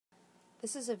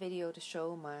This is a video to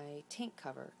show my tank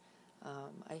cover.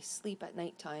 I sleep at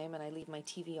nighttime and I leave my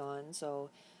TV on, so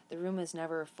the room is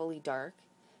never fully dark,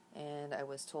 and I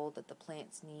was told that the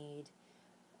plants need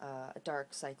a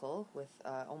dark cycle with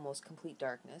almost complete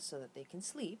darkness so that they can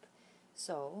sleep.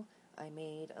 So I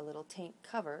made a little tank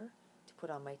cover to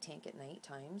put on my tank at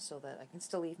nighttime so that I can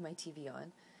still leave my TV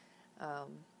on.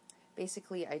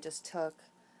 Basically, I just took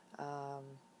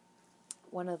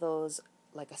one of those,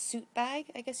 like a suit bag,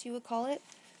 I guess you would call it.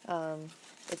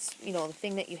 It's, the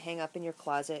thing that you hang up in your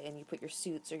closet and you put your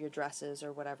suits or your dresses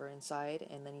or whatever inside,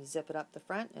 and then you zip it up the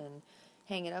front and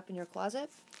hang it up in your closet.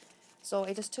 So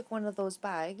I just took one of those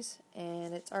bags,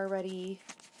 and it's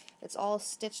all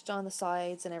stitched on the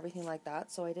sides and everything like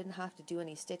that, so I didn't have to do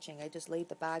any stitching. I just laid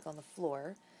the bag on the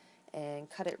floor and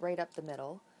cut it right up the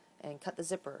middle and cut the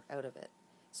zipper out of it.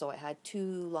 So I had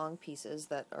two long pieces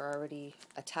that are already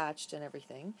attached and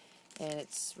everything, and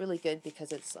it's really good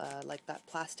because it's like that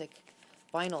plastic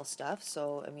vinyl stuff,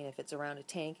 so I mean, if it's around a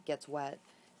tank, it gets wet,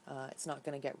 it's not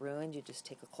going to get ruined. You just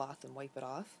take a cloth and wipe it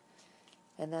off.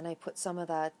 And then I put some of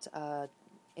that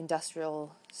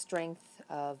industrial strength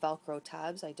Velcro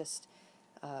tabs. I just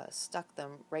stuck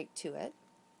them right to it,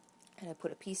 and I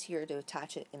put a piece here to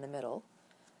attach it in the middle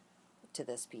to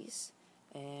this piece,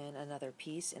 and another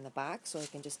piece in the back so I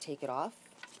can just take it off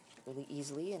really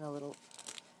easily, and a little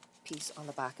piece on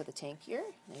the back of the tank here,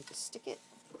 and I just stick it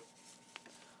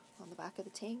on the back of the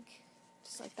tank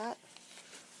just like that.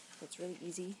 So it's really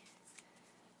easy.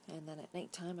 And then at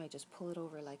nighttime I just pull it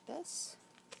over like this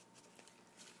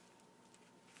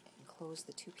and close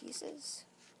the two pieces.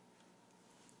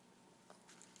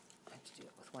 I have to do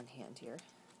it with one hand here,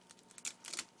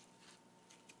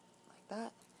 like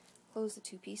that. Close the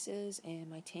two pieces, and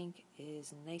my tank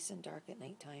is nice and dark at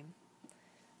nighttime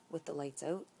with the lights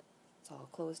out. It's all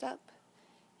closed up,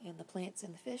 and the plants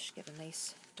and the fish get a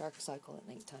nice dark cycle at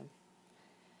nighttime.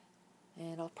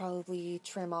 And I'll probably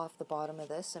trim off the bottom of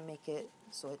this and make it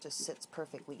so it just sits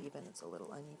perfectly even. It's a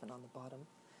little uneven on the bottom.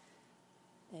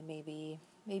 And maybe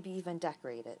even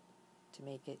decorate it to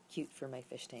make it cute for my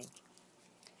fish tank.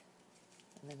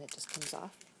 And then it just comes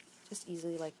off just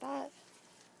easily like that.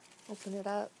 Open it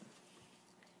up,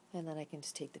 and then I can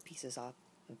just take the pieces off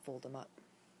and fold them up.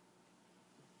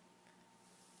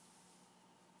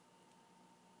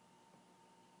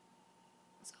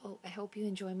 So I hope you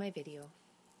enjoy my video.